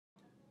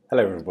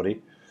Hello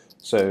everybody.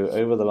 So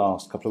over the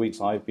last couple of weeks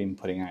I've been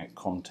putting out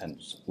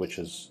content which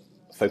is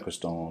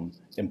focused on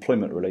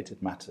employment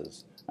related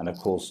matters, and of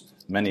course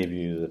many of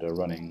you that are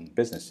running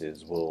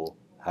businesses will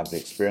have the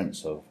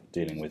experience of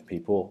dealing with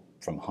people,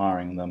 from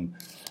hiring them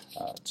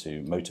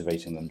to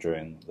motivating them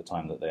during the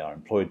time that they are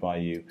employed by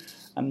you,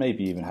 and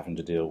maybe even having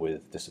to deal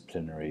with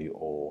disciplinary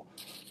or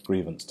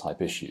grievance type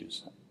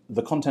issues.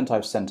 The content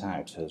I've sent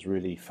out has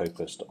really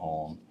focused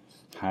on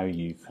how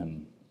you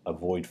can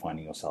avoid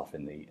finding yourself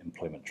in the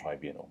employment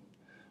tribunal.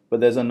 But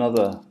there's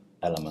another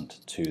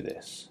element to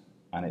this,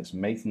 and it's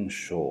making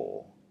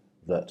sure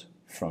that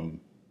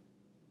from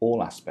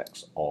all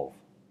aspects of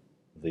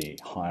the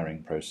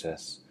hiring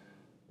process,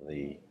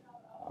 the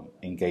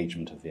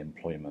engagement of the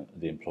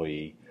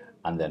employee,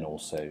 and then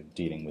also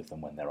dealing with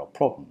them when there are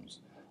problems,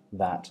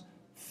 that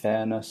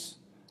fairness,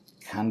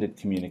 candid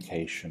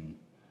communication,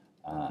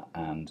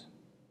 and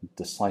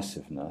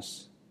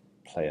decisiveness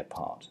play a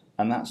part.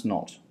 And that's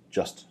not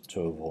just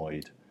to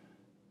avoid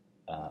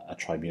a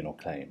tribunal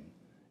claim.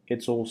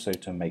 It's also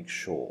to make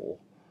sure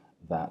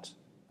that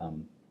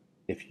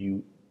if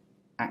you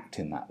act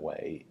in that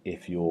way,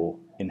 if you're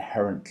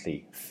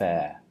inherently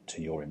fair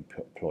to your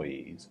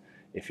employees,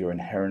 if you're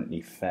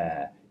inherently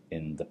fair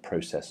in the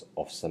process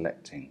of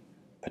selecting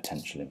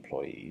potential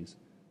employees,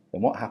 then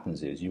what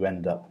happens is you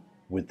end up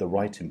with the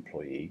right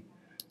employee,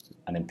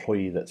 an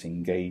employee that's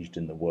engaged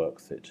in the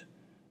work that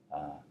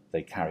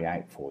they carry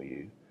out for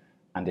you,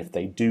 and if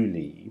they do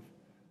leave,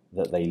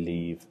 that they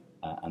leave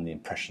and the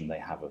impression they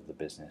have of the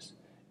business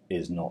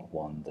is not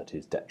one that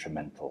is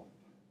detrimental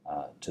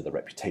to the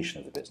reputation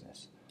of the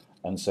business.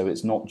 And so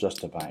it's not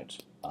just about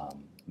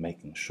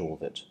making sure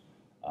that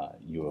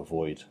you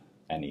avoid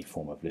any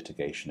form of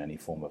litigation, any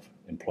form of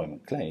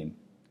employment claim.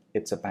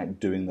 It's about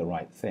doing the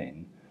right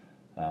thing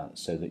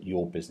so that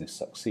your business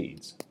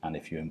succeeds. And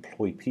if you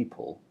employ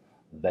people,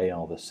 they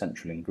are the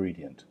central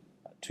ingredient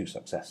to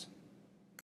success.